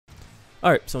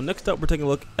Alright, so next up we're taking a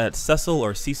look at Cecil,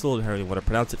 or Cecil, however you want to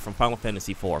pronounce it, from Final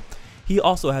Fantasy IV. He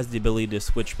also has the ability to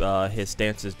switch his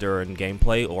stances during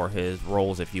gameplay, or his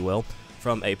roles if you will,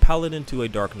 from a Paladin to a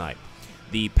Dark Knight.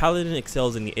 The Paladin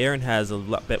excels in the air and has a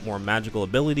lot bit more magical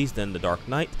abilities than the Dark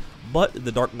Knight, but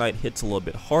the Dark Knight hits a little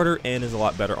bit harder and is a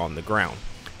lot better on the ground.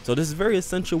 So this is very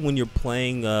essential when you're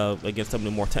playing against some of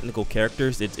the more technical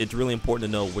characters. It's really important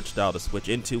to know which style to switch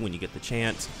into when you get the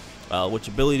chance, which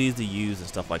abilities to use and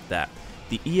stuff like that.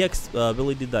 The EX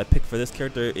ability that I picked for this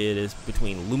character, it is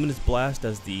between Luminous Blast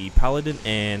as the Paladin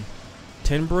and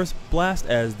Timbrous Blast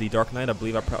as the Dark Knight. I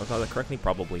believe I pronounced that correctly,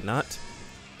 probably not.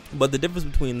 But the difference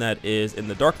between that is in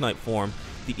the Dark Knight form,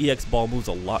 the EX ball moves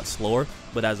a lot slower,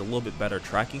 but has a little bit better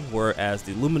tracking, whereas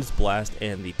the Luminous Blast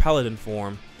and the Paladin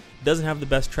form doesn't have the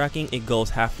best tracking. It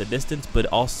goes half the distance, but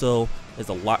also is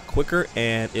a lot quicker,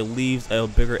 and it leaves a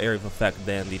bigger area of effect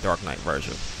than the Dark Knight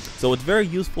version. So it's very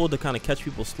useful to kind of catch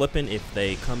people slipping. If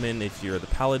they come in, if you're the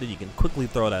Paladin, you can quickly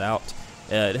throw that out.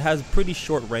 It has pretty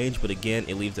short range, but again,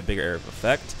 it leaves a bigger area of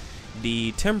effect.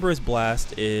 The Timbrous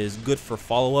Blast is good for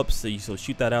follow-ups, so you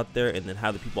shoot that out there and then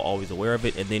have the people always aware of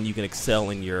it, and then you can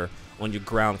excel in on your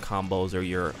ground combos or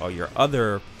your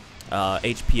other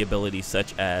HP abilities,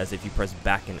 such as if you press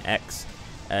back and X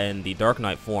and the Dark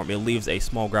Knight form, it leaves a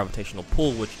small gravitational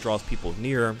pull which draws people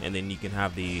nearer, and then you can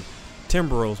have the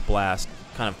Timbrous Blast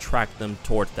kind of track them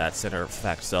towards that center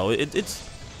effect. So it's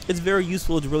very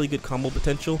useful. It's really good combo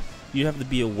potential. You have to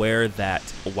be aware that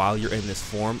while you're in this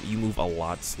form, you move a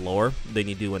lot slower than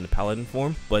you do in the Paladin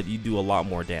form, but you do a lot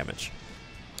more damage.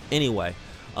 Anyway,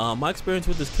 my experience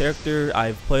with this character,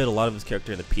 I've played a lot of this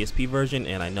character in the PSP version,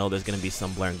 and I know there's going to be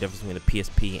some blaring difference between the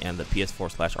PSP and the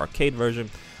PS4/arcade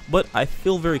version, but I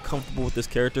feel very comfortable with this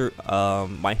character.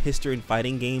 My history in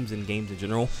fighting games and games in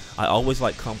general, I always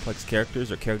like complex characters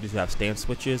or characters who have stance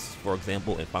switches. For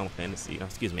example, in Final Fantasy,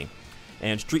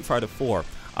 and Street Fighter 4,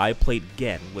 I played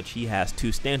Gen, which he has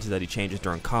two stances that he changes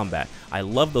during combat. I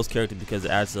love those characters because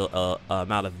it adds a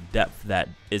amount of depth that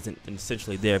isn't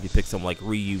essentially there if you pick someone like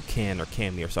Ryu, Ken, or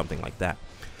Cammy or something like that.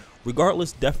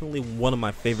 Regardless, definitely one of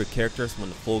my favorite characters. When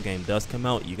the full game does come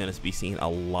out, you're going to be seeing a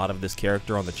lot of this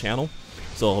character on the channel,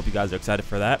 so I hope you guys are excited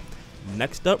for that.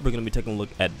 Next up, we're going to be taking a look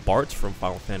at Bartz from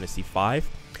Final Fantasy V.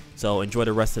 So enjoy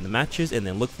the rest of the matches, and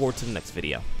then look forward to the next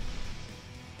video.